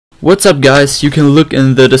What's up guys, you can look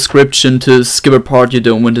in the description to skip a part you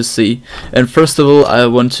don't want to see. And first of all I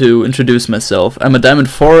want to introduce myself. I'm a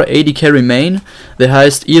Diamond 4 AD carry main. The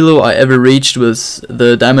highest elo I ever reached was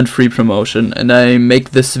the Diamond 3 promotion, and I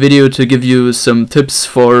make this video to give you some tips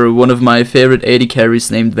for one of my favorite AD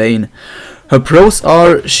carries named Vayne. Her pros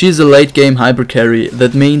are she's a late game hypercarry.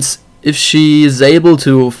 That means if she is able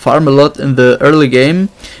to farm a lot in the early game,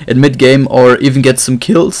 and mid game, or even get some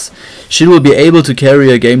kills, she will be able to carry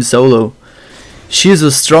a game solo. She has a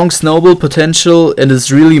strong snowball potential and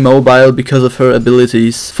is really mobile because of her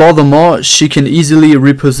abilities. Furthermore, she can easily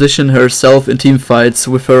reposition herself in team fights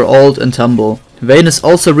with her ult and tumble. Vayne is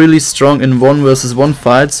also really strong in 1 vs 1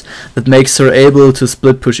 fights that makes her able to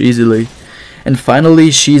split push easily. And finally,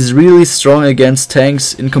 she's really strong against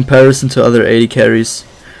tanks in comparison to other AD carries.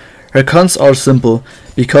 Her cons are simple.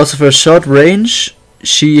 Because of her short range,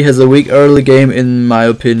 she has a weak early game in my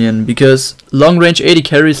opinion, because long range AD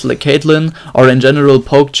carries like Caitlyn or in general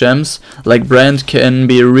poke champs like Brand can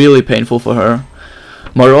be really painful for her.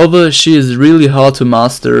 Moreover, she is really hard to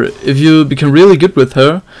master. If you become really good with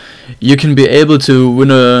her, you can be able to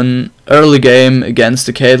win an early game against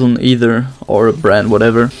a Caitlyn either, or a Brand,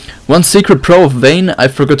 whatever. One secret pro of Vayne I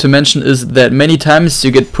forgot to mention is that many times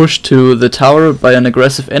you get pushed to the tower by an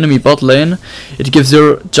aggressive enemy bot lane. It gives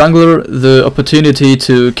your jungler the opportunity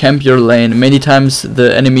to camp your lane. Many times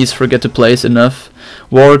the enemies forget to place enough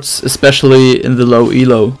wards, especially in the low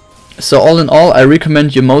elo. So all in all, I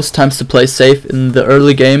recommend you most times to play safe in the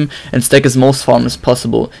early game and stack as most farm as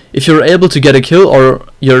possible. If you're able to get a kill or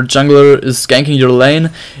your jungler is ganking your lane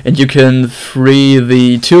and you can free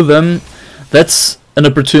the two of them, that's an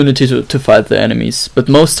opportunity to fight the enemies. But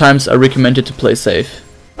most times I recommend you to play safe.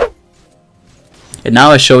 And now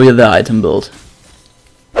I show you the item build.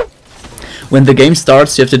 When the game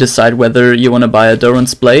starts, you have to decide whether you want to buy a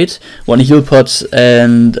Doran's Blade, 1 heal pot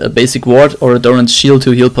and a basic ward, or a Doran's Shield,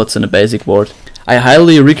 2 heal pots and a basic ward. I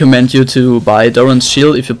highly recommend you to buy Doran's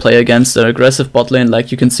Shield if you play against an aggressive bot lane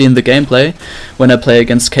like you can see in the gameplay when I play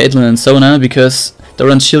against Caitlyn and Sona, because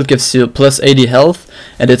Doran's Shield gives you plus 80 health,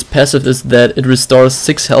 and its passive is that it restores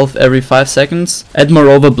 6 health every 5 seconds, and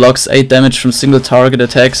moreover blocks 8 damage from single target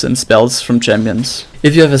attacks and spells from champions.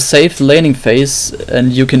 If you have a safe laning phase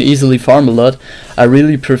and you can easily farm a lot, I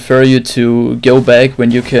really prefer you to go back when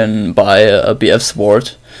you can buy a BF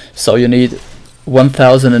sword. So you need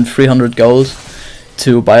 1300 gold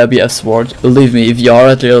to buy a BF sword. Believe me, if you are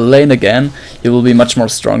at your lane again, you will be much more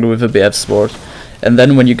stronger with a BF sword. And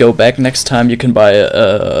then when you go back next time, you can buy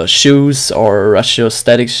shoes or rush your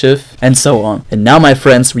static shift and so on. And now my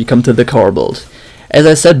friends, we come to the core build. As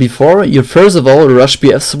I said before, you first of all rush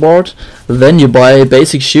BF sword, then you buy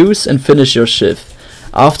basic shoes and finish your shift.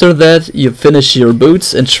 After that you finish your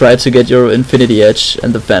boots and try to get your Infinity Edge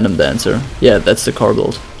and the Phantom Dancer. Yeah, that's the core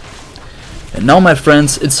build. And now my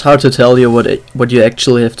friends, it's hard to tell you what you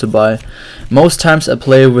actually have to buy. Most times I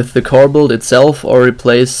play with the core build itself or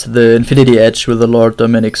replace the Infinity Edge with the Lord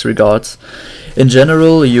Dominic's regards. In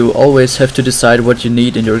general, you always have to decide what you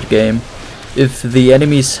need in your game. If the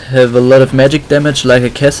enemies have a lot of magic damage like a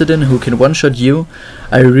Kassadin who can one-shot you,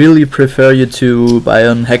 I really prefer you to buy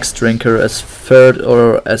an Hex Drinker as 3rd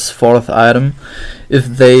or as 4th item. If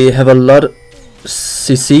they have a lot of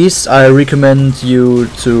CCs, I recommend you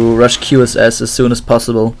to rush QSS as soon as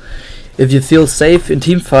possible. If you feel safe in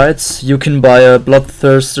team fights, you can buy a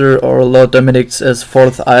Bloodthirster or Lord Dominic's as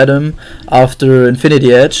 4th item after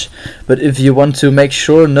Infinity Edge, but if you want to make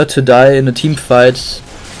sure not to die in a team fight,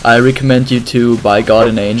 I recommend you to buy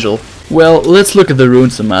Guardian Angel. Well, let's look at the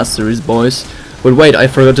runes and masteries, boys. But wait, I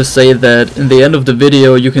forgot to say that in the end of the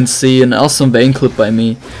video you can see an awesome Vayne clip by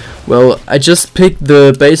me. Well, I just picked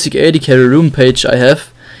the basic AD carry rune page I have.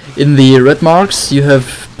 In the red marks you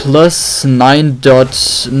have plus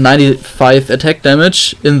 9.95 attack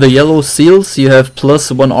damage. In the yellow seals you have plus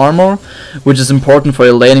 1 armor, which is important for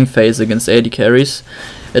your laning phase against AD carries.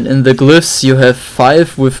 And in the glyphs you have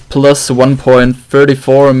 5 with plus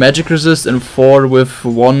 1.34 magic resist and 4 with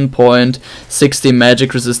 1.60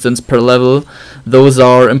 magic resistance per level. Those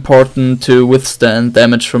are important to withstand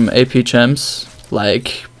damage from AP champs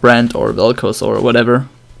like Brand or Vel'Koz or whatever.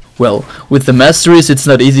 Well, with the Masteries it's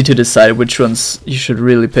not easy to decide which ones you should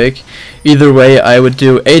really pick. Either way, I would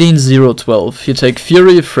do 18-0-12. You take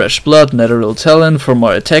Fury, Fresh Blood, Netheril Talent for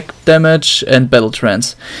more attack damage, and Battle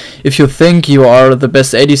Trance. If you think you are the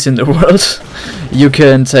best ADs in the world, you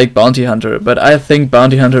can take Bounty Hunter, but I think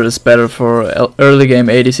Bounty Hunter is better for early game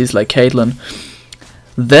ADCs like Caitlyn.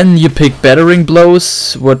 Then you pick Battering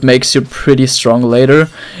Blows, what makes you pretty strong later,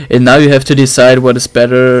 and now you have to decide what is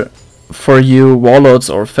better for you, Warlords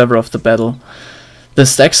or Feather of the Battle. The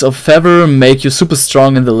stacks of Feather make you super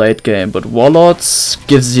strong in the late game, but Warlords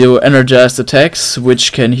gives you energized attacks,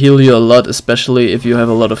 which can heal you a lot, especially if you have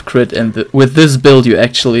a lot of crit, and with this build you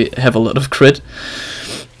actually have a lot of crit.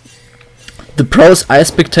 The pros I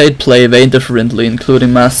spectate play Vayne differently,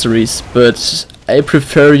 including Masteries, but I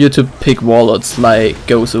prefer you to pick Warlords like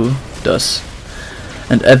Gozu does.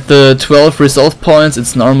 And at the 12 resolve points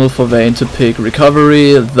it's normal for Vayne to pick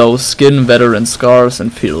Recovery, though Skin, Veteran Scars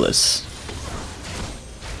and Fearless.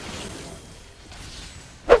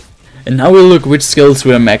 And now we look which skills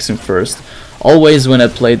we are maxing first. Always when I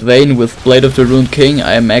played Vayne with Blade of the Ruined King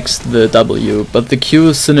I maxed the W, but the Q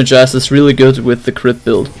synergizes really good with the crit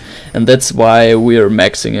build, and that's why we are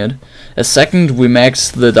maxing it. As second we max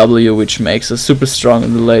the W, which makes us super strong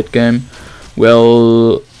in the late game.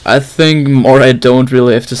 Well, I think more I don't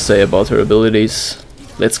really have to say about her abilities.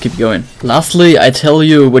 Let's keep going. Lastly, I tell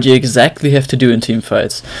you what you exactly have to do in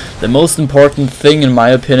teamfights. The most important thing in my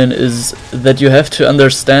opinion is that you have to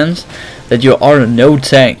understand that you are no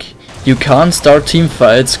tank. You can't start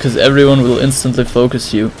teamfights because everyone will instantly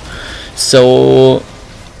focus you. So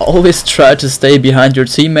always try to stay behind your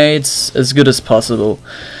teammates as good as possible.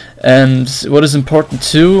 And what is important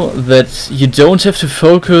too, that you don't have to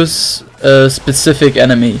focus a specific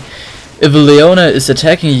enemy. If a Leona is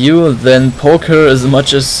attacking you, then poke her as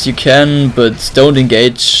much as you can, but don't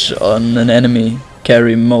engage on an enemy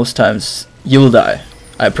carry most times. You'll die,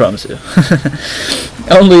 I promise you.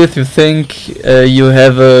 Only if you think you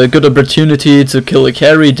have a good opportunity to kill a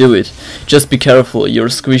carry, do it. Just be careful, you're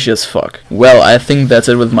squishy as fuck. Well, I think that's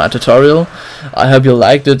it with my tutorial. I hope you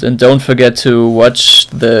liked it, and don't forget to watch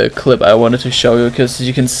the clip I wanted to show you, because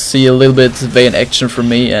you can see a little bit Vayne action from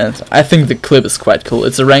me, and I think the clip is quite cool.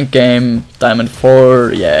 It's a ranked game, Diamond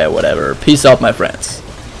 4, yeah, whatever. Peace out, my friends.